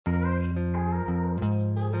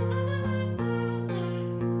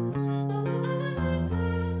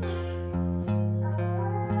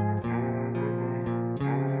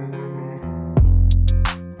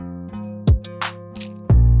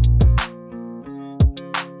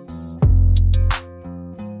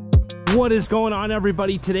What is going on,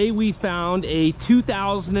 everybody? Today we found a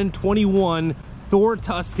 2021 Thor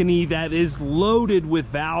Tuscany that is loaded with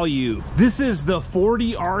value. This is the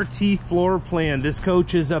 40 RT floor plan. This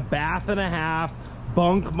coach is a bath and a half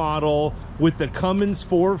bunk model with the Cummins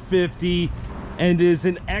 450 and is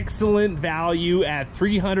an excellent value at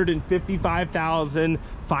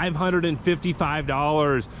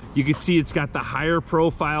 $355,555. You can see it's got the higher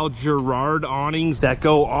profile Girard awnings that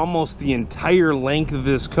go almost the entire length of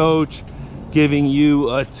this coach, giving you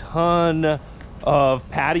a ton of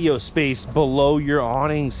patio space below your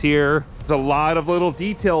awnings here. There's a lot of little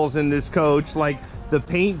details in this coach, like the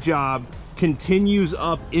paint job continues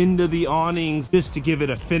up into the awnings just to give it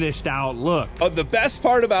a finished out look. The best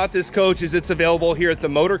part about this coach is it's available here at the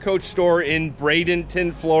Motor Coach store in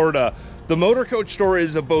Bradenton, Florida. The Motor Coach store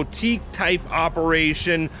is a boutique type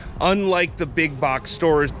operation, unlike the big box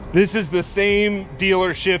stores. This is the same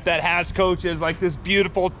dealership that has coaches like this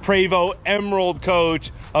beautiful Prevost Emerald coach,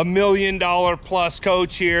 $1 million plus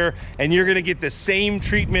coach here, and you're gonna get the same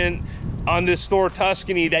treatment on this Thor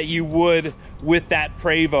Tuscany that you would with that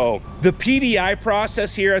Prevost. The PDI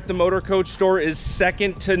process here at the Motor Coach store is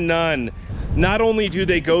second to none. Not only do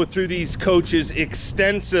they go through these coaches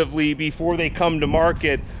extensively before they come to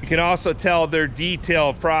market, you can also tell their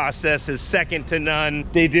detail process is second to none.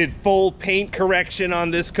 They did full paint correction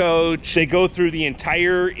on this coach. They go through the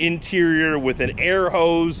entire interior with an air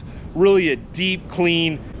hose, really a deep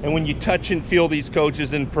clean, and when you touch and feel these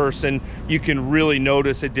coaches in person, you can really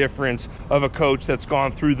notice a difference of a coach that's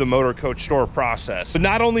gone through the Motor Coach store process. But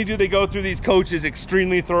not only do they go through these coaches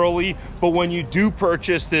extremely thoroughly, but when you do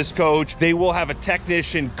purchase this coach, they will have a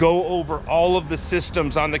technician go over all of the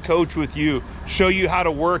systems on the coach with you, show you how to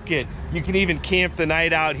work it. You can even camp the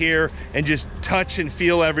night out here and just touch and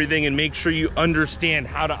feel everything and make sure you understand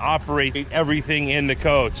how to operate everything in the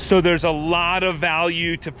coach. So there's a lot of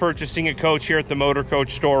value to purchasing a coach here at the Motor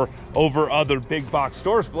Coach store over other big box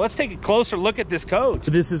stores. But let's take a closer look at this coach.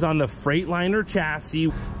 This is on the Freightliner chassis.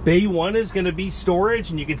 Bay 1 is going to be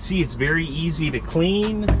storage, and you can see it's very easy to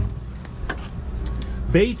clean.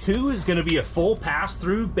 Bay 2 is going to be a full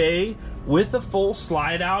pass-through bay with a full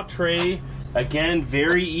slide-out tray. Again,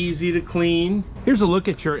 very easy to clean. Here's a look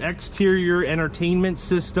at your exterior entertainment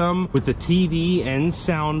system with the TV and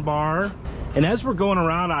sound bar. And as we're going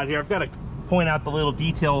around out here, I've got to point out the little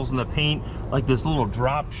details in the paint, like this little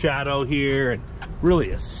drop shadow here, and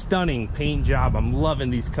really a stunning paint job. I'm loving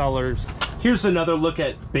these colors. Here's another look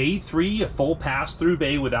at Bay 3, a full pass-through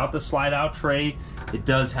bay without the slide-out tray. It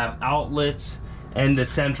does have outlets and the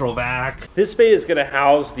central vac. This bay is going to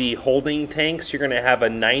house the holding tanks. You're going to have a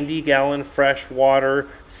 90-gallon fresh water,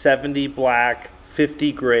 70 black,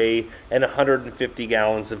 50 gray, and 150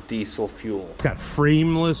 gallons of diesel fuel. It's got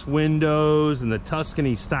frameless windows, and the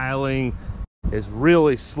Tuscany styling is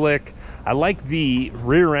really slick. I like the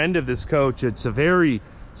rear end of this coach. It's a very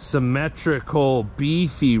symmetrical,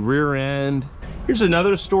 beefy rear end. Here's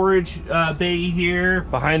another storage bay here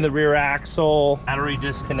behind the rear axle. Battery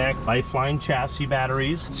disconnect, Lifeline chassis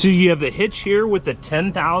batteries. So you have the hitch here with the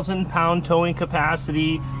 10,000 pound towing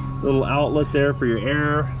capacity. Little outlet there for your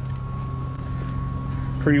air.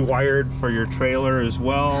 Pre-wired for your trailer as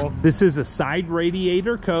well. This is a side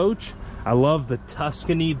radiator coach. I love the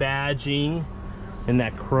Tuscany badging and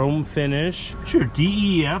that chrome finish. It's your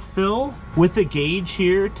DEF fill with a gauge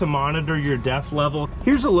here to monitor your depth level.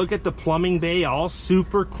 Here's a look at the plumbing bay, all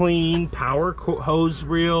super clean, power hose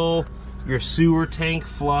reel, your sewer tank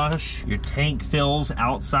flush, your tank fills,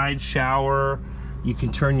 outside shower. You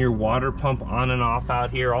can turn your water pump on and off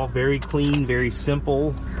out here, all very clean, very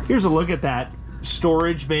simple. Here's a look at that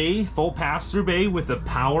storage bay, full pass-through bay with a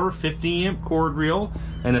power 50 amp cord reel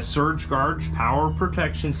and a surge guard power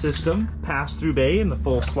protection system. Pass-through bay and the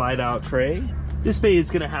full slide-out tray. This bay is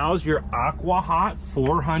going to house your Aqua Hot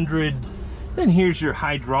 400. Then here's your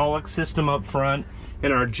hydraulic system up front,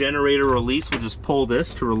 and our generator release. We'll just pull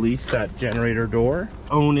this to release that generator door.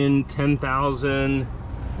 Onan 10,000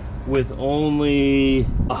 with only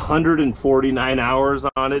 149 hours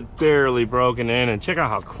on it, barely broken in, and check out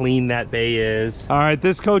how clean that bay is. All right,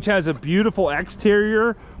 this coach has a beautiful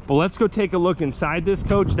exterior, but let's go take a look inside this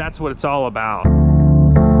coach. That's what it's all about.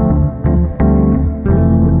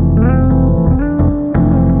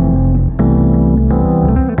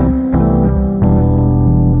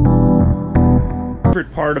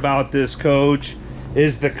 Favorite part about this coach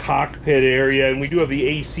is the cockpit area, and we do have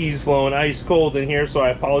the ACs blowing ice cold in here, so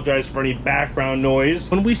I apologize for any background noise.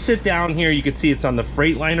 When we sit down here, you can see it's on the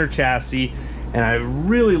Freightliner chassis, and I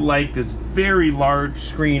really like this very large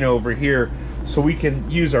screen over here so we can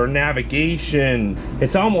use our navigation.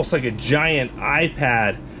 It's almost like a giant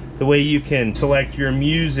iPad the way you can select your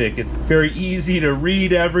music. It's very easy to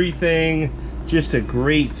read everything. Just a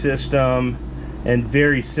great system and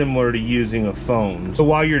very similar to using a phone. So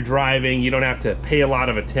while you're driving, you don't have to pay a lot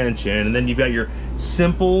of attention. And then you've got your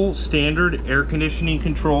simple standard air conditioning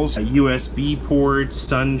controls, USB ports,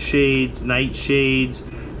 sunshades, night shades,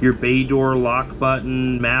 your bay door lock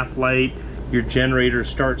button, map light, your generator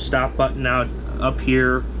start stop button out up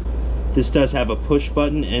here. This does have a push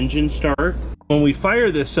button engine start. When we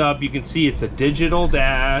fire this up, you can see it's a digital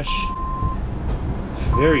dash.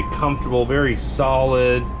 Very comfortable, very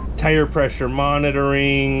solid. Tire pressure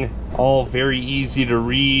monitoring, all very easy to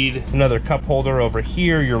read. Another cup holder over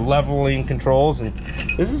here, your leveling controls, and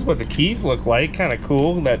this is what the keys look like. Kind of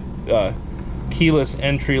cool. That keyless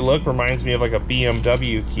entry look reminds me of like a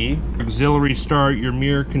BMW key. Auxiliary start, your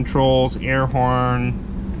mirror controls, air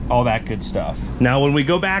horn, all that good stuff. Now when we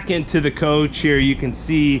go back into the coach here, you can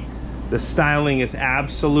see the styling is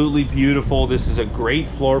absolutely beautiful. This is a great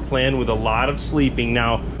floor plan with a lot of sleeping.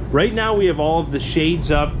 Now, right now we have all of the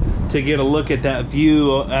shades up to get a look at that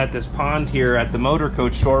view at this pond here at the Motor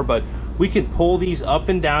Coach store, but we can pull these up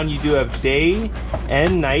and down. You do have day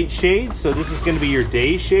and night shades, so this is gonna be your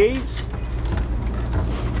day shades.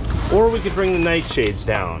 Or we could bring the night shades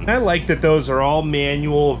down. I like that those are all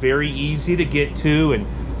manual, very easy to get to, and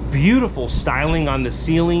beautiful styling on the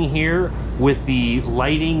ceiling here with the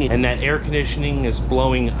lighting, and that air conditioning is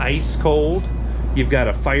blowing ice cold. You've got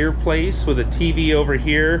a fireplace with a TV over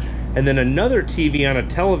here, and then another TV on a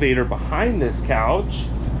televator behind this couch.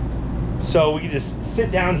 So we can just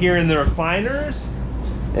sit down here in the recliners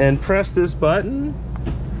and press this button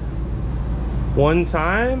one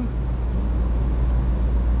time.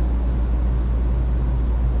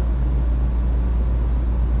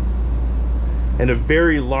 And a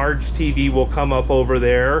very large TV will come up over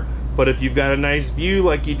there. But if you've got a nice view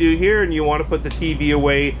like you do here and you want to put the TV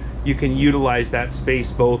away, you can utilize that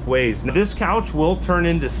space both ways. Now, this couch will turn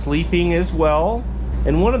into sleeping as well.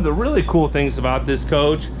 And one of the really cool things about this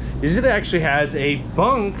coach is it actually has a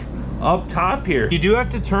bunk up top here. You do have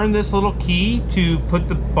to turn this little key to put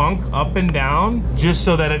the bunk up and down, just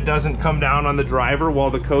so that it doesn't come down on the driver while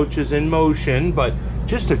the coach is in motion. But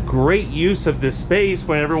just a great use of this space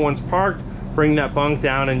when everyone's parked. Bring that bunk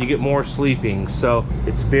down and you get more sleeping. So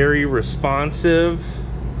it's very responsive.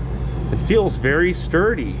 It feels very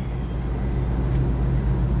sturdy.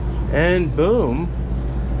 And boom.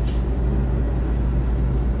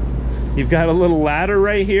 You've got a little ladder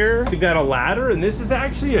right here. You've got a ladder, and this is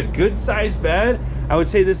actually a good sized bed. I would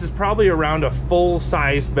say this is probably around a full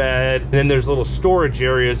size bed. And then there's little storage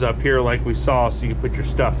areas up here like we saw, so you can put your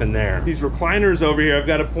stuff in there. These recliners over here, I've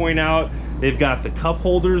got to point out, they've got the cup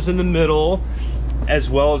holders in the middle, as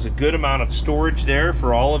well as a good amount of storage there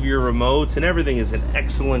for all of your remotes, and everything is in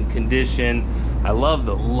excellent condition. I love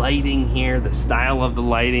the lighting here, the style of the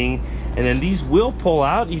lighting. And then these will pull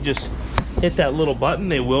out. You just hit that little button,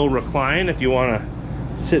 they will recline if you want to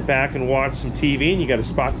sit back and watch some TV, and you got a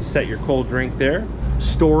spot to set your cold drink there.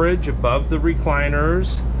 Storage above the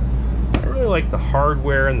recliners. I really like the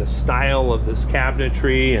hardware and the style of this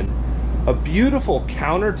cabinetry, and a beautiful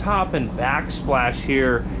countertop and backsplash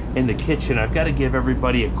here in the kitchen. I've got to give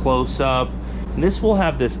everybody a close-up. And this will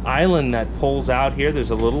have this island that pulls out here.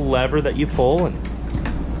 There's a little lever that you pull and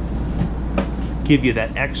give you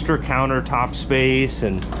that extra countertop space,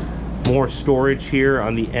 and more storage here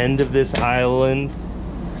on the end of this island.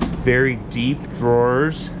 Very deep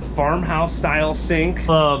drawers. Farmhouse style sink.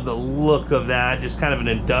 Love the look of that. Just kind of an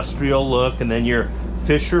industrial look. And then your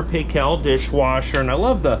Fisher Paykel dishwasher. And I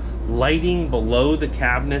love the lighting below the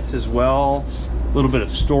cabinets as well. A little bit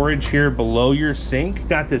of storage here below your sink.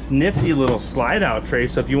 Got this nifty little slide out tray,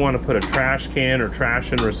 so if you want to put a trash can or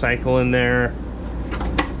trash and recycle in there.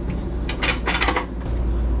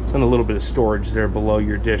 And a little bit of storage there below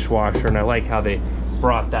your dishwasher. And I like how they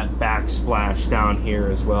brought that backsplash down here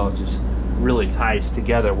as well. It just really ties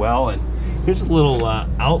together well. And here's a little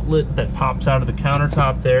outlet that pops out of the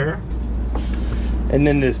countertop there. And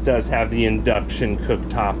then this does have the induction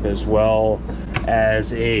cooktop as well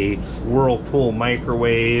as a Whirlpool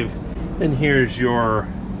microwave. And here's your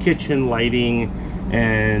kitchen lighting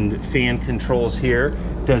and fan controls here.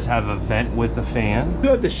 It does have a vent with a fan. You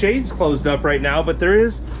have the shades closed up right now, but there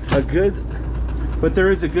is a good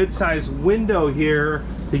sized window here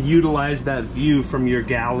to utilize that view from your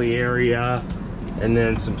galley area. And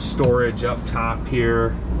then some storage up top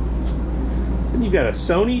here. And you got a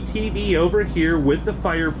Sony TV over here with the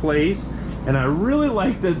fireplace. And I really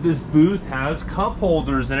like that this booth has cup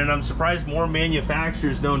holders in it. I'm surprised more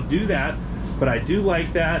manufacturers don't do that, but I do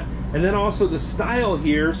like that. And then also the style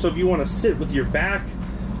here, so if you want to sit with your back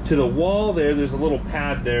to the wall there, there's a little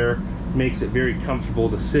pad there, makes it very comfortable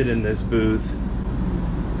to sit in this booth.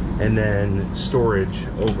 And then storage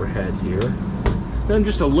overhead here. Then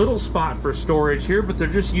just a little spot for storage here, but they're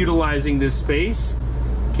just utilizing this space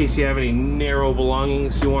in case you have any narrow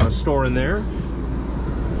belongings you want to store in there.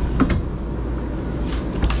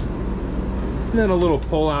 And then a little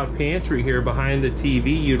pull-out pantry here behind the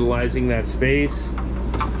TV, utilizing that space.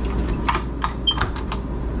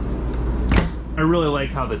 I really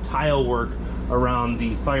like how the tile work around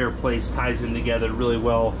the fireplace ties in together really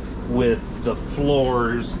well with the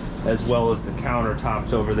floors as well as the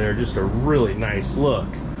countertops over there. Just a really nice look.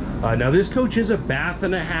 Now this coach is a bath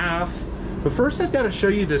and a half, but first I've got to show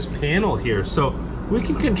you this panel here. So we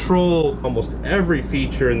can control almost every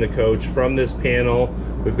feature in the coach from this panel.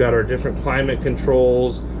 We've got our different climate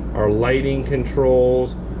controls, our lighting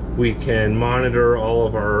controls. We can monitor all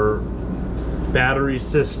of our battery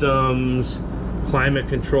systems, climate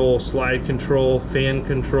control, slide control, fan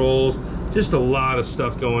controls, just a lot of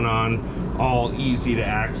stuff going on, all easy to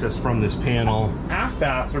access from this panel. Half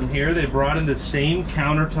bathroom here, they brought in the same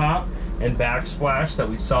countertop and backsplash that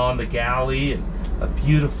we saw in the galley, and a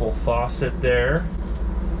beautiful faucet there.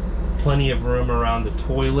 Plenty of room around the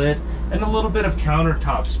toilet, and a little bit of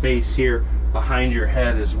countertop space here behind your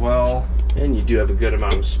head as well. And you do have a good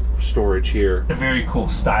amount of storage here. A very cool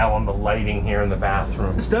style on the lighting here in the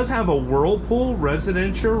bathroom. This does have a Whirlpool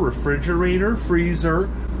residential refrigerator freezer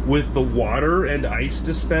with the water and ice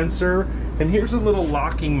dispenser. And here's a little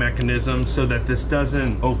locking mechanism so that this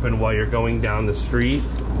doesn't open while you're going down the street.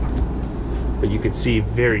 But you can see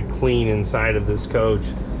very clean inside of this coach.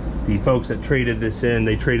 The folks that traded this in,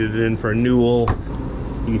 they traded it in for a Newell.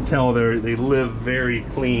 You can tell they live very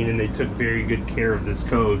clean and they took very good care of this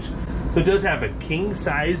coach. So it does have a king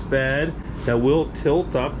size bed that will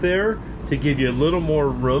tilt up there to give you a little more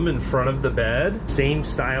room in front of the bed. Same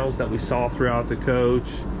styles that we saw throughout the coach.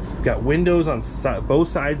 Got windows on both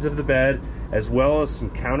sides of the bed, as well as some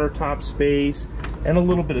countertop space and a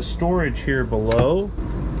little bit of storage here below.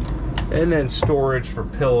 And then storage for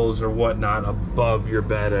pillows or whatnot above your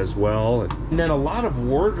bed as well. And then a lot of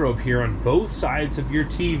wardrobe here on both sides of your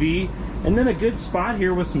TV. And then a good spot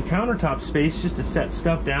here with some countertop space just to set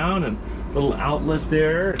stuff down, and a little outlet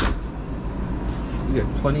there. So you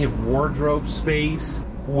got plenty of wardrobe space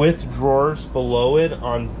with drawers below it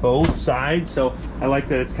on both sides. So I like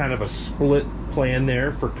that it's kind of a split plan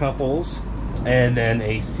there for couples. And then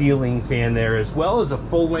a ceiling fan there, as well as a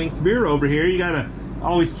full-length mirror over here. You gotta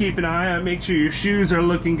always keep an eye on, make sure your shoes are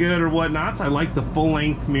looking good or whatnot. So I like the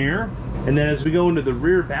full-length mirror. And then as we go into the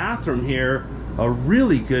rear bathroom here, a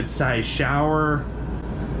really good size shower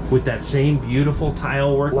with that same beautiful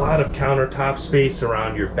tile work. A lot of countertop space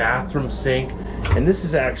around your bathroom sink. And this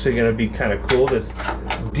is actually gonna be kind of cool, this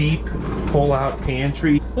deep pull-out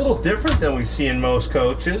pantry. A little different than we see in most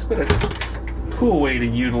coaches, but a cool way to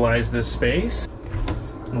utilize this space.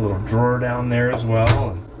 A little drawer down there as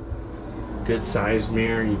well. Good sized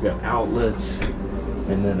mirror, you've got outlets,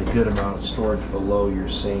 and then a good amount of storage below your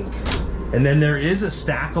sink. And then there is a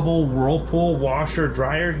stackable Whirlpool washer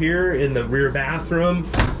dryer here in the rear bathroom,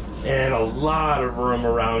 and a lot of room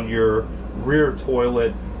around your rear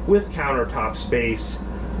toilet with countertop space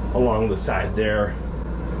along the side there,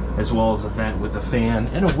 as well as a vent with a fan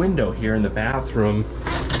and a window here in the bathroom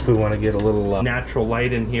if we want to get a little natural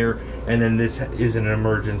light in here. And then this is an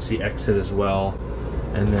emergency exit as well,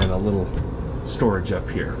 and then a little storage up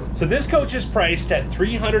here. So this coach is priced at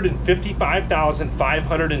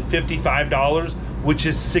 $355,555, which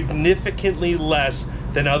is significantly less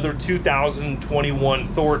than other 2021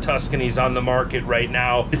 Thor Tuscanys on the market right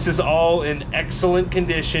now. This is all in excellent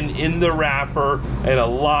condition in the wrapper, and a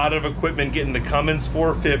lot of equipment getting the Cummins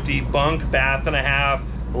 450 bunk bath and a half,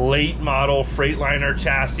 late model Freightliner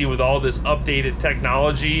chassis with all this updated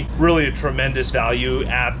technology. Really a tremendous value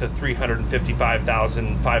at the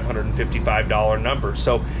 $355,555 number.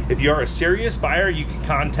 So if you're a serious buyer, you can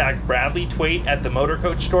contact Bradley Twait at the Motor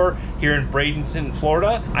Coach Store here in Bradenton,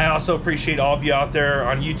 Florida. I also appreciate all of you out there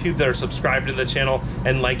on YouTube that are subscribed to the channel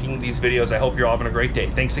and liking these videos. I hope you're all having a great day.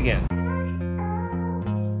 Thanks again.